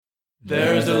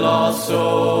There's a lost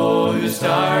soul who's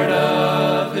tired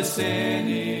of his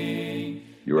sinning.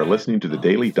 You are listening to the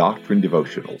Daily Doctrine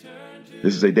Devotional.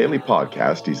 This is a daily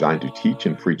podcast designed to teach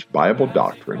and preach Bible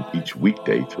doctrine each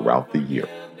weekday throughout the year.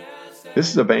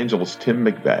 This is Evangelist Tim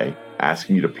McVeigh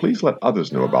asking you to please let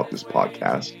others know about this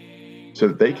podcast so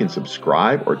that they can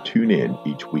subscribe or tune in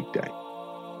each weekday.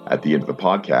 At the end of the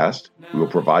podcast, we will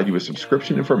provide you with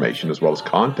subscription information as well as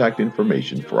contact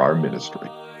information for our ministry.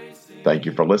 Thank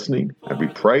you for listening, and we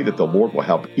pray that the Lord will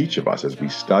help each of us as we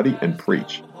study and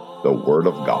preach the Word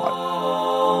of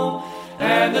God.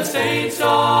 And the saints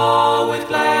all with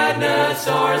gladness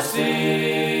are singing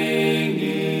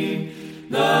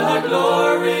the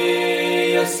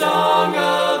glorious song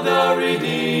of the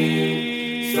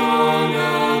redeemed, song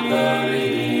of the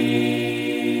redeemed.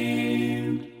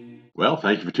 Well,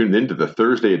 thank you for tuning in to the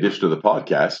Thursday edition of the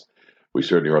podcast. We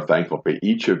certainly are thankful for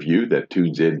each of you that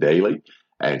tunes in daily.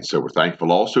 And so we're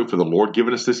thankful also for the Lord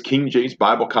giving us this King James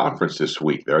Bible Conference this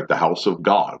week. They're at the house of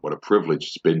God. What a privilege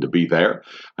it's been to be there,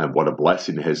 and what a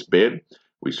blessing it has been.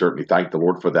 We certainly thank the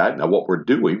Lord for that. Now, what we're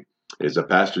doing is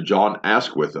Pastor John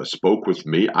spoke with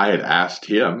me. I had asked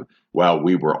him while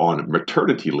we were on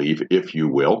maternity leave, if you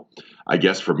will. I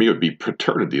guess for me it would be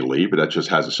paternity leave, but that just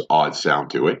has this odd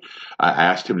sound to it. I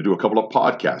asked him to do a couple of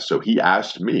podcasts. So he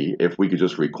asked me if we could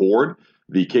just record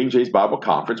the King James Bible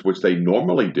Conference, which they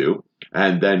normally do,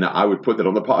 and then I would put that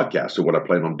on the podcast. So what I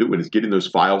plan on doing is getting those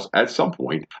files at some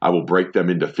point. I will break them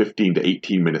into 15 to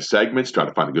 18-minute segments, try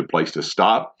to find a good place to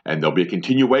stop, and there'll be a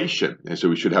continuation. And so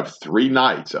we should have 3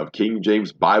 nights of King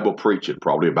James Bible preaching,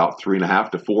 probably about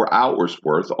 3.5 to 4 hours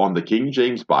worth on the King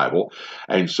James Bible.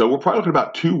 And so we're probably looking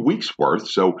about 2 weeks worth.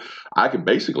 So I can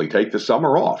basically take the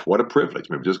summer off. What a privilege.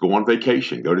 Maybe just go on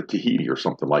vacation, go to Tahiti or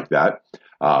something like that.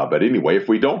 But anyway, if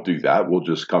we don't do that, we'll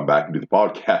just come back and do the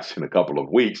podcast in a couple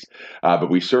of weeks. But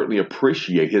we certainly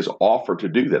appreciate his offer to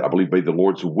do that. I believe by the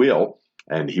Lord's will,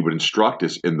 and he would instruct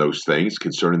us in those things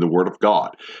concerning the Word of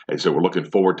God. And so we're looking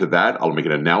forward to that. I'll make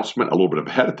an announcement a little bit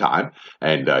ahead of time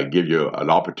and give you an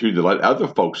opportunity to let other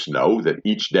folks know that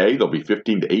each day there'll be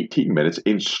 15 to 18 minutes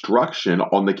instruction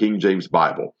on the King James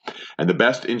Bible. And the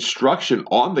best instruction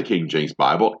on the King James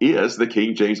Bible is the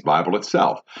King James Bible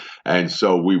itself. And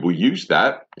so we will use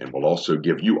that, and we'll also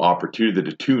give you opportunity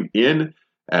to tune in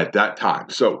at that time.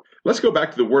 So let's go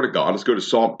back to the Word of God. Let's go to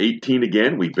Psalm 18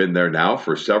 again. We've been there now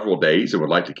for several days and would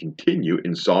like to continue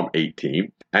in Psalm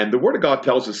 18. And the Word of God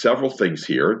tells us several things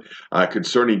here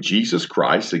concerning Jesus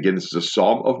Christ. Again, this is a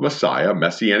Psalm of Messiah,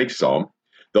 Messianic Psalm.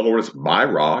 The Lord is my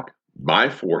rock, my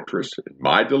fortress,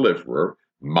 my deliverer,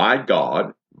 my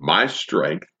God, my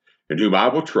strength, in whom I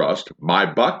will trust, my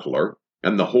buckler,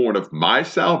 and the horn of my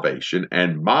salvation,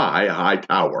 and my high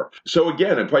tower. So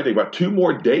again, I'm probably take about 2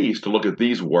 more days to look at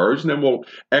these words, and then we'll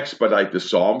expedite the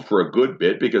psalm for a good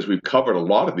bit because we've covered a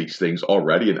lot of these things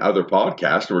already in other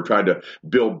podcasts, and we're trying to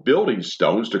build building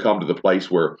stones to come to the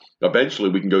place where eventually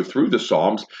we can go through the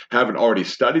psalms, having already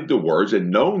studied the words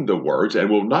and known the words, and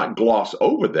will not gloss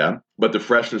over them, but the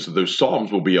freshness of those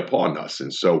psalms will be upon us.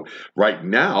 And so right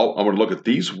now, I'm going to look at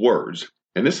these words.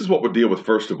 And this is what we'll deal with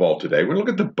first of all today. We're going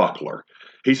to look at the buckler.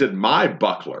 He said, my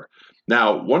buckler.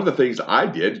 Now, one of the things I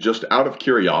did just out of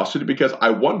curiosity, because I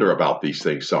wonder about these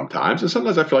things sometimes, and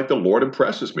sometimes I feel like the Lord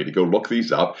impresses me to go look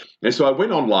these up. And so I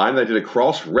went online and I did a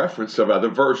cross-reference of other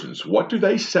versions. What do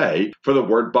they say for the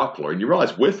word buckler? And you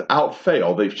realize without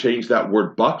fail, they've changed that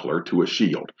word buckler to a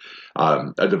shield,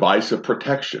 a device of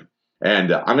protection.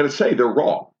 And I'm going to say they're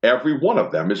wrong. Every one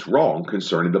of them is wrong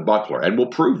concerning the buckler, and we'll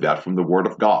prove that from the Word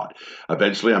of God.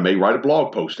 Eventually, I may write a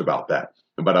blog post about that,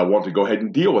 but I want to go ahead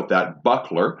and deal with that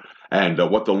buckler and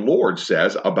what the Lord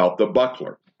says about the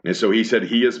buckler. And so he said,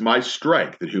 he is my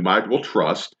strength, in whom I will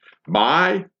trust,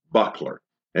 my buckler.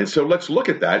 And so let's look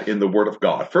at that in the Word of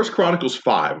God. 1 Chronicles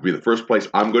 5 will be the first place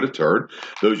I'm going to turn.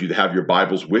 Those of you that have your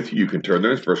Bibles with you, you can turn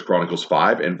there. It's 1 Chronicles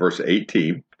 5 and verse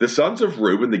 18. The sons of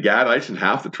Reuben, the Gadites, and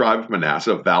half the tribe of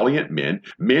Manasseh, valiant men,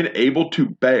 men able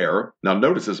to bear, now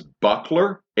notice this,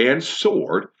 buckler and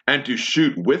sword, and to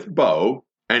shoot with bow,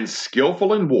 and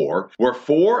skillful in war, were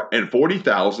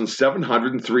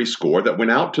 40,703 score that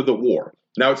went out to the war.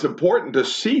 Now, it's important to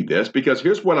see this because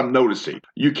here's what I'm noticing.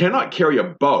 You cannot carry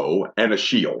a bow and a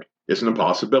shield. It's an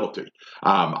impossibility.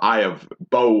 I have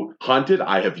bow hunted.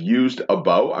 I have used a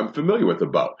bow. I'm familiar with a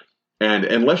bow. And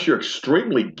unless you're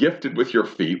extremely gifted with your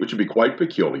feet, which would be quite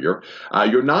peculiar,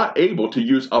 you're not able to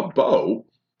use a bow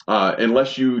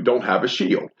unless you don't have a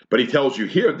shield. But he tells you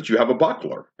here that you have a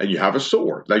buckler and you have a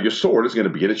sword. Now, your sword is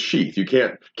going to be in its sheath. You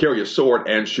can't carry a sword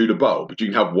and shoot a bow, but you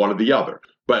can have one or the other.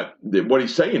 But what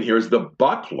he's saying here is the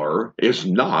buckler is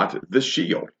not the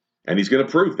shield. And he's going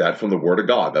to prove that from the Word of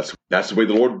God. That's the way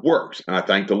the Lord works. And I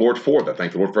thank the Lord for that. I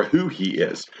thank the Lord for who he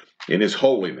is in his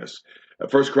holiness.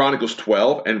 1 Chronicles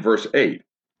 12 and verse 8.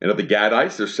 And of the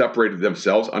Gadites, there separated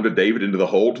themselves under David into the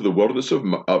hold to the wilderness of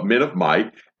men of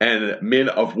might and men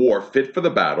of war fit for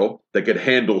the battle that could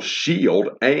handle shield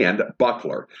and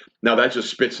buckler. Now that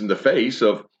just spits in the face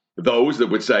of those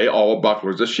that would say, oh, a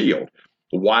buckler is a shield.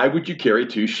 Why would you carry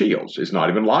two shields? It's not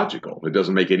even logical. It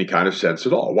doesn't make any kind of sense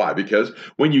at all. Why? Because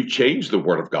when you change the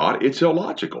Word of God, it's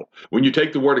illogical. When you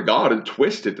take the Word of God and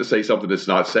twist it to say something it's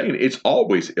not saying, it's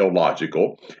always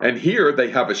illogical. And here they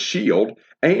have a shield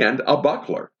and a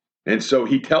buckler. And so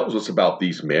he tells us about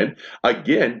these men,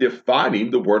 again,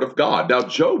 defining the Word of God. Now,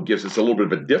 Job gives us a little bit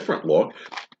of a different look.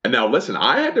 And now, listen,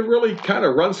 I had to really kind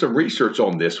of run some research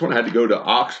on this one. I had to go to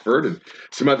Oxford and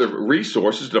some other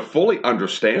resources to fully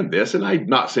understand this. And I'm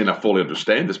not saying I fully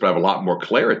understand this, but I have a lot more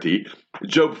clarity.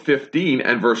 Job 15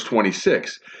 and verse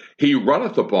 26. He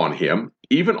runneth upon him,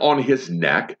 even on his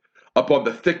neck, upon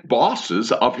the thick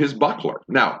bosses of his buckler.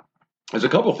 Now, there's a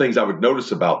couple of things I would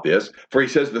notice about this, for he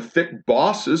says the thick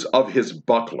bosses of his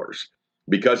bucklers,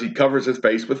 because he covers his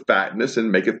face with fatness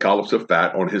and maketh collops of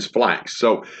fat on his flanks.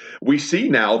 So we see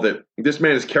now that this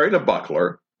man is carrying a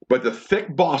buckler, but the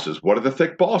thick bosses, what are the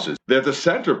thick bosses? They're the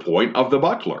center point of the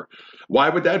buckler. Why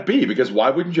would that be? Because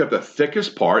why wouldn't you have the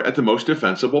thickest part at the most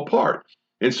defensible part?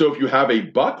 And so if you have a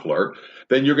buckler,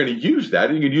 then you're going to use that,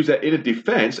 and you can use that in a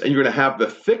defense, and you're going to have the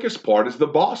thickest part as the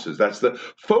bosses. That's the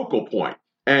focal point.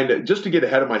 And just to get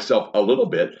ahead of myself a little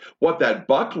bit, what that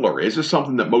buckler is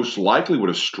something that most likely would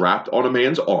have strapped on a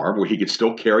man's arm where he could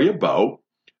still carry a bow.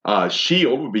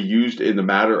 Shield would be used in the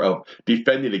matter of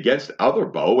defending against other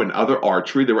bow and other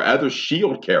archery. There were other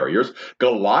shield carriers.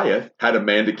 Goliath had a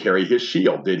man to carry his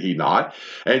shield, did he not?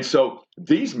 And so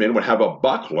these men would have a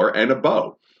buckler and a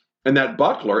bow. And that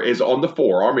buckler is on the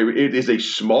forearm. It is a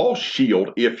small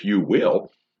shield, if you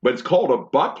will, but it's called a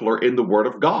buckler in the Word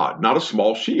of God, not a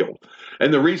small shield.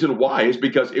 And the reason why is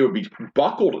because it would be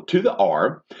buckled to the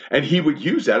arm, and he would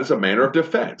use that as a manner of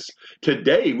defense.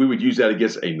 Today, we would use that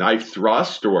against a knife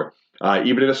thrust or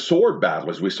even in a sword battle,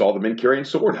 as we saw the men carrying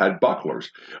sword had bucklers.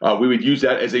 We would use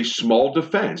that as a small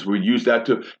defense. We would use that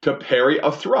to parry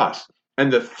a thrust.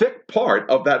 And the thick part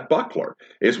of that buckler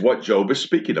is what Job is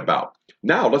speaking about.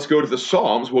 Now, let's go to the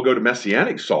Psalms. We'll go to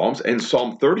Messianic Psalms and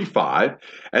Psalm 35.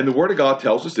 And the Word of God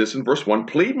tells us this in verse 1.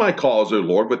 Plead my cause, O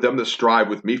Lord, with them that strive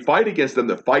with me. Fight against them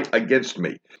that fight against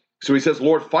me. So he says,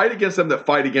 Lord, fight against them that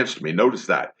fight against me. Notice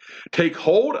that. Take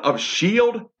hold of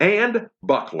shield and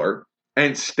buckler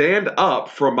and stand up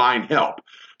for mine help.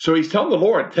 So he's telling the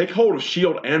Lord, take hold of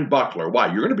shield and buckler. Why?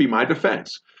 You're going to be my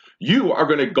defense. You are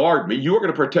going to guard me. You are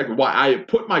going to protect me. Why? I have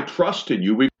put my trust in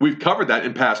you. We've covered that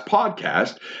in past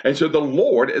podcasts. And so the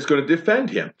Lord is going to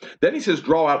defend him. Then he says,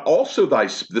 draw out also the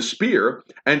spear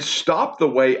and stop the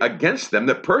way against them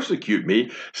that persecute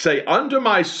me. Say unto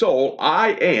my soul,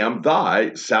 I am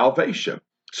thy salvation.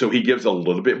 So he gives a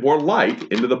little bit more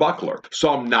light into the buckler.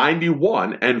 Psalm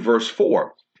 91 and verse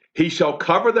 4. He shall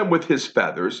cover them with his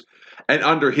feathers, and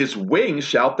under his wings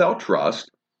shalt thou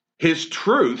trust. His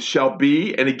truth shall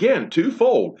be, and again,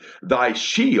 twofold, thy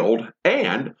shield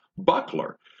and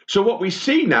buckler. So what we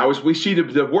see now is we see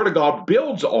the Word of God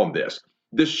builds on this.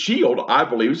 The shield, I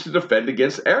believe, is to defend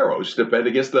against arrows, to defend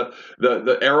against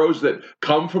the arrows that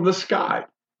come from the sky.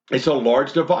 It's a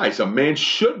large device. A man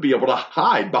should be able to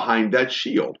hide behind that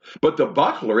shield. But the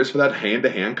buckler is for that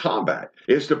hand-to-hand combat.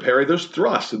 It's to parry those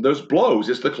thrusts and those blows.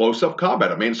 It's the close-up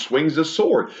combat. A man swings a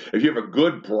sword. If you have a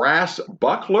good brass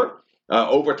buckler,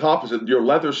 over top of your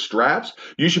leather straps,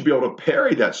 you should be able to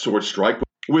parry that sword strike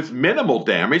with minimal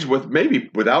damage, with maybe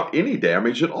without any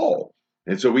damage at all.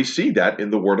 And so we see that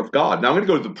in the Word of God. Now I'm going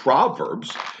to go to the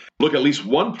Proverbs. Look at least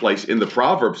one place in the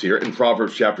Proverbs here, in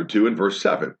Proverbs chapter 2 and verse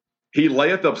 7. He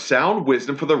layeth up sound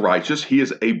wisdom for the righteous. He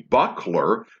is a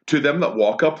buckler to them that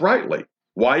walk uprightly.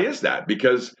 Why is that?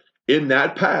 Because in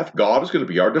that path, God is going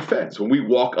to be our defense. When we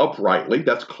walk uprightly,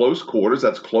 that's close quarters,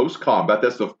 that's close combat,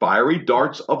 that's the fiery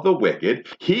darts of the wicked.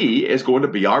 He is going to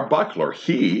be our buckler.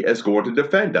 He is going to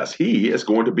defend us. He is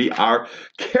going to be our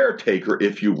caretaker,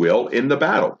 if you will, in the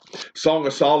battle. Song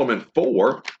of Solomon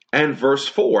 4 and verse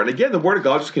 4. And again, the Word of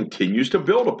God just continues to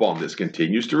build upon this,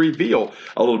 continues to reveal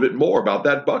a little bit more about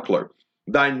that buckler.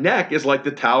 Thy neck is like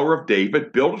the tower of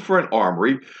David, built for an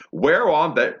armory,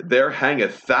 whereon there hang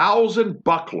 1,000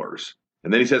 bucklers.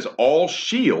 And then he says, all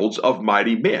shields of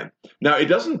mighty men. Now, it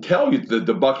doesn't tell you that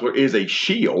the buckler is a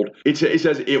shield. It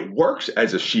says it works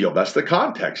as a shield. That's the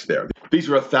context there. These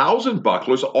are 1,000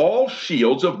 bucklers, all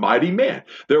shields of mighty men.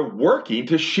 They're working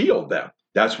to shield them.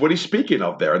 That's what he's speaking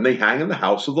of there. And they hang in the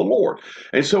house of the Lord.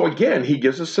 And so again, he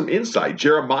gives us some insight.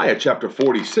 Jeremiah chapter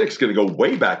 46 is going to go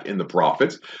way back in the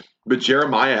prophets. But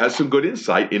Jeremiah has some good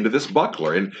insight into this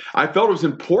buckler. And I felt it was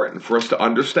important for us to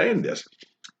understand this.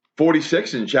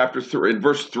 46 in chapter 3, in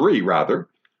verse 3 rather.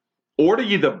 Order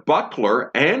ye the buckler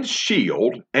and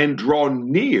shield, and draw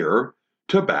near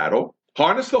to battle.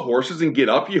 Harness the horses, and get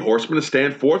up, ye horsemen, and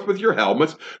stand forth with your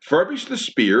helmets. Furbish the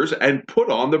spears, and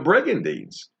put on the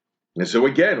brigandines. And so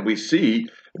again, we see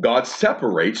God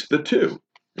separates the two.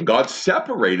 And God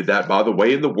separated that, by the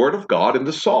way, in the Word of God in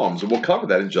the Psalms. And we'll cover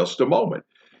that in just a moment.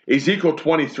 Ezekiel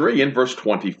 23 in verse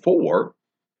 24.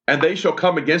 And they shall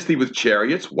come against thee with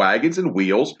chariots, wagons, and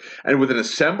wheels, and with an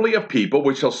assembly of people,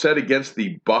 which shall set against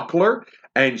thee buckler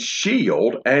and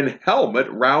shield and helmet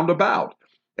round about.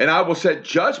 And I will set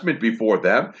judgment before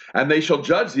them, and they shall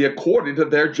judge thee according to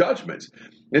their judgments.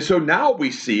 And so now we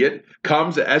see it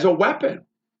comes as a weapon.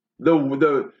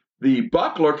 The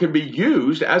buckler can be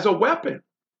used as a weapon.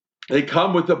 They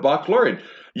come with the buckler, and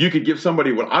you could give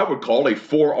somebody what I would call a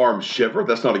forearm shiver.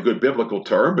 That's not a good biblical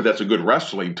term, but that's a good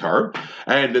wrestling term.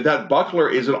 And that buckler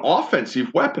is an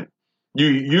offensive weapon. You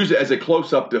use it as a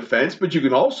close-up defense, but you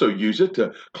can also use it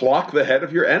to clock the head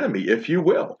of your enemy, if you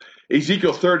will.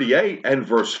 Ezekiel 38 and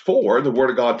verse 4, the Word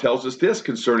of God tells us this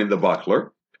concerning the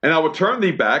buckler. And I will turn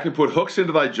thee back and put hooks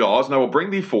into thy jaws, and I will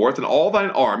bring thee forth, and all thine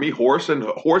army, horses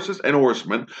and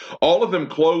horsemen, all of them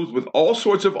clothed with all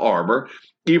sorts of armor,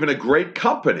 even a great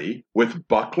company with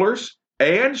bucklers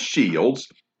and shields,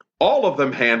 all of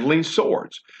them handling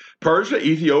swords. Persia,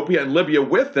 Ethiopia, and Libya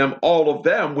with them, all of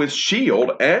them with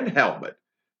shield and helmet.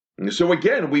 And so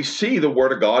again, we see the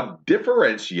Word of God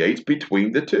differentiates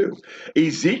between the two.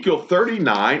 Ezekiel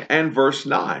 39 and verse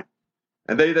 9.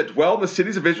 And they that dwell in the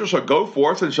cities of Israel shall go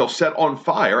forth and shall set on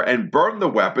fire and burn the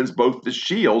weapons, both the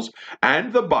shields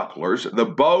and the bucklers, the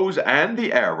bows and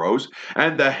the arrows,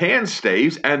 and the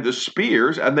handstaves and the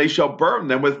spears, and they shall burn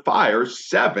them with fire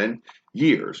 7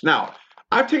 years. Now,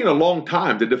 I've taken a long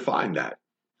time to define that.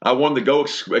 I wanted to go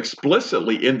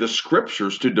explicitly in the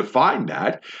scriptures to define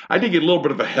that. I did get a little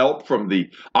bit of a help from the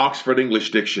Oxford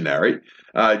English Dictionary,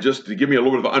 just to give me a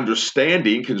little bit of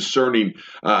understanding concerning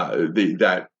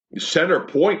that center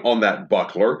point on that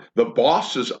buckler, the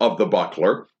bosses of the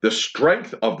buckler, the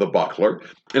strength of the buckler,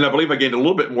 and I believe I gained a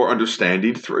little bit more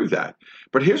understanding through that.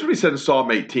 But here's what he said in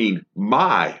Psalm 18,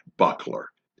 my buckler,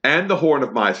 and the horn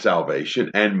of my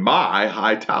salvation, and my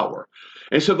high tower.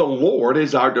 And so the Lord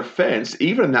is our defense,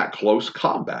 even in that close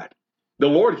combat. The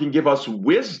Lord can give us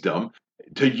wisdom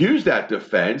to use that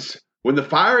defense when the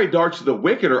fiery darts of the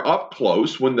wicked are up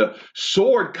close, when the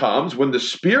sword comes, when the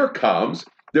spear comes.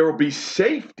 There will be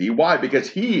safety. Why? Because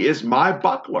he is my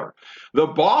buckler. The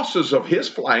bosses of his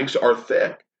flanks are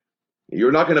thick.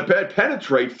 You're not going to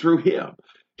penetrate through him.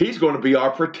 He's going to be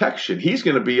our protection. He's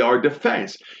going to be our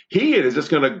defense. He is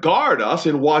just going to guard us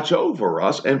and watch over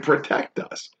us and protect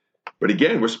us. But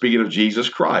again, we're speaking of Jesus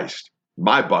Christ,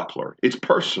 my buckler. It's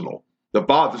personal. The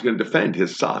Father's going to defend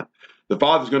his Son. The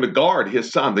Father's going to guard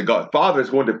his Son. The Father is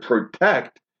going to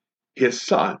protect his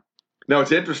Son. Now,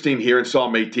 it's interesting here in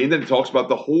Psalm 18 that it talks about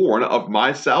the horn of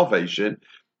my salvation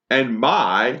and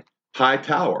my high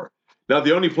tower. Now,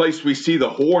 the only place we see the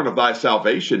horn of thy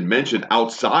salvation mentioned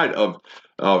outside of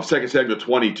 2 Samuel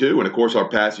 22, and of course our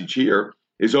passage here,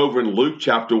 is over in Luke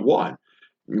chapter 1.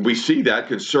 We see that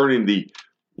concerning the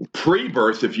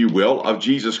pre-birth, if you will, of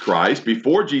Jesus Christ,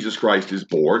 before Jesus Christ is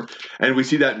born. And we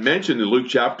see that mentioned in Luke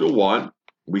chapter 1.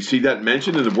 We see that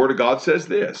mentioned, and the Word of God says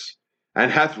this, and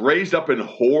hath raised up an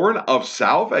horn of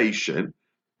salvation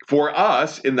for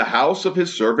us in the house of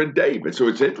his servant David. So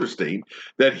it's interesting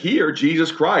that here Jesus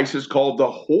Christ is called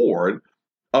the horn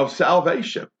of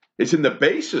salvation. It's in the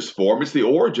basis form. It's the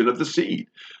origin of the seed.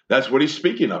 That's what he's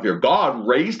speaking of here. God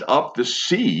raised up the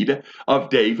seed of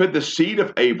David, the seed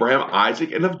of Abraham,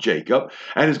 Isaac, and of Jacob,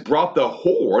 and has brought the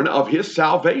horn of his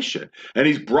salvation. And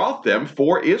he's brought them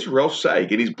for Israel's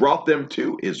sake, and he's brought them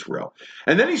to Israel.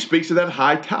 And then he speaks of that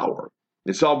high tower.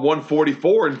 In Psalm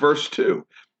 144 and verse 2,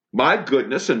 my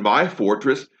goodness and my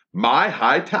fortress, my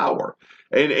high tower.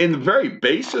 And in the very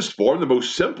basest form, the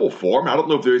most simple form, I don't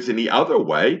know if there's any other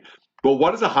way, but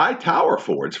what is a high tower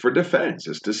for? It's for defense.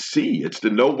 It's to see. It's to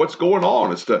know what's going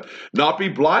on. It's to not be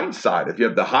blindsided. If you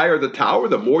have the higher the tower,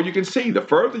 the more you can see, the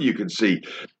further you can see.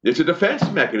 It's a defense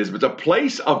mechanism. It's a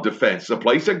place of defense. It's a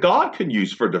place that God can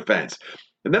use for defense.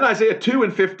 And then Isaiah 2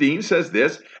 and 15 says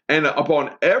this, and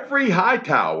upon every high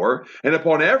tower, and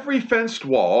upon every fenced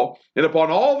wall, and upon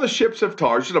all the ships of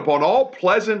Tarshish, and upon all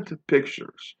pleasant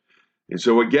pictures. And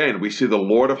so again, we see the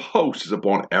Lord of hosts is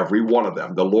upon every one of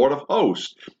them. The Lord of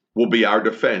hosts will be our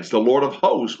defense. The Lord of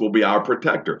hosts will be our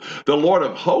protector. The Lord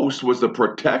of hosts was the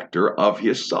protector of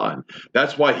his son.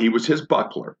 That's why he was his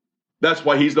buckler. That's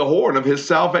why he's the horn of his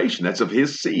salvation. That's of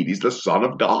his seed. He's the Son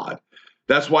of God.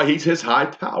 That's why he's his high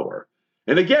tower.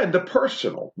 And again, the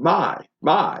personal, my.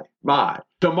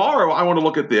 Tomorrow, I want to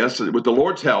look at this with the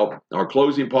Lord's help, our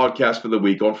closing podcast for the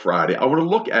week on Friday. I want to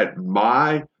look at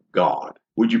my God.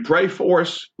 Would you pray for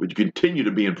us? Would you continue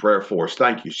to be in prayer for us?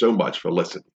 Thank you so much for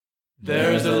listening.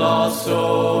 There's a lost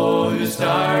soul who's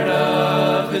tired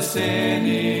of his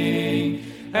sinning,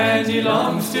 and he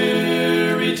longs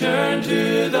to return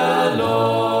to the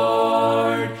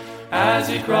Lord as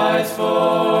he cries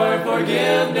for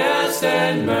forgiveness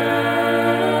and mercy.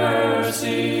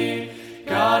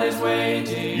 God is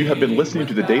waiting. You have been listening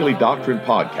to the Daily Doctrine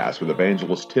Podcast with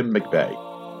Evangelist Tim McVeigh.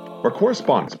 For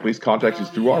correspondence, please contact us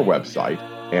through our website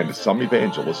and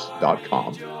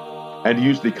someevangelists.com and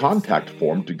use the contact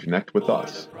form to connect with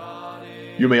us.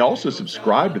 You may also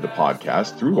subscribe to the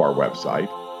podcast through our website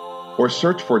or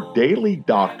search for Daily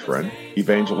Doctrine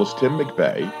Evangelist Tim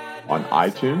McVeigh on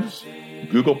iTunes,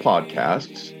 Google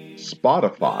Podcasts,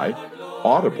 Spotify,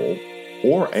 Audible,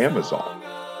 or Amazon.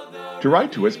 To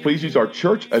write to us, please use our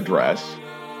church address,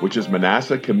 which is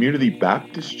Manasseh Community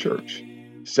Baptist Church,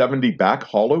 70 Back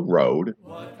Hollow Road,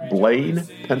 Blaine,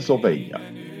 Pennsylvania,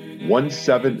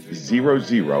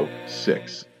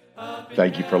 17006.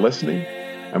 Thank you for listening,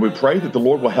 and we pray that the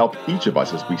Lord will help each of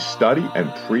us as we study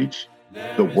and preach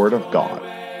the Word of God.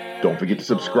 Don't forget to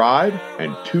subscribe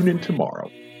and tune in tomorrow.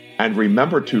 And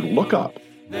remember to look up,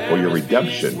 for your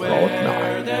redemption draweth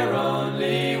nigh. There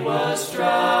only was strife.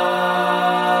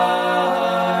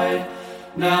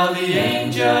 Now the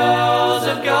angels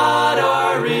of God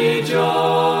are rejoicing,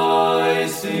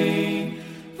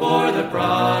 for the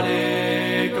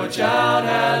prodigal child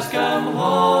has come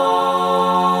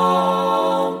home,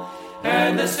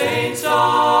 and the saints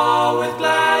all with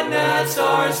gladness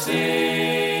are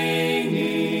singing.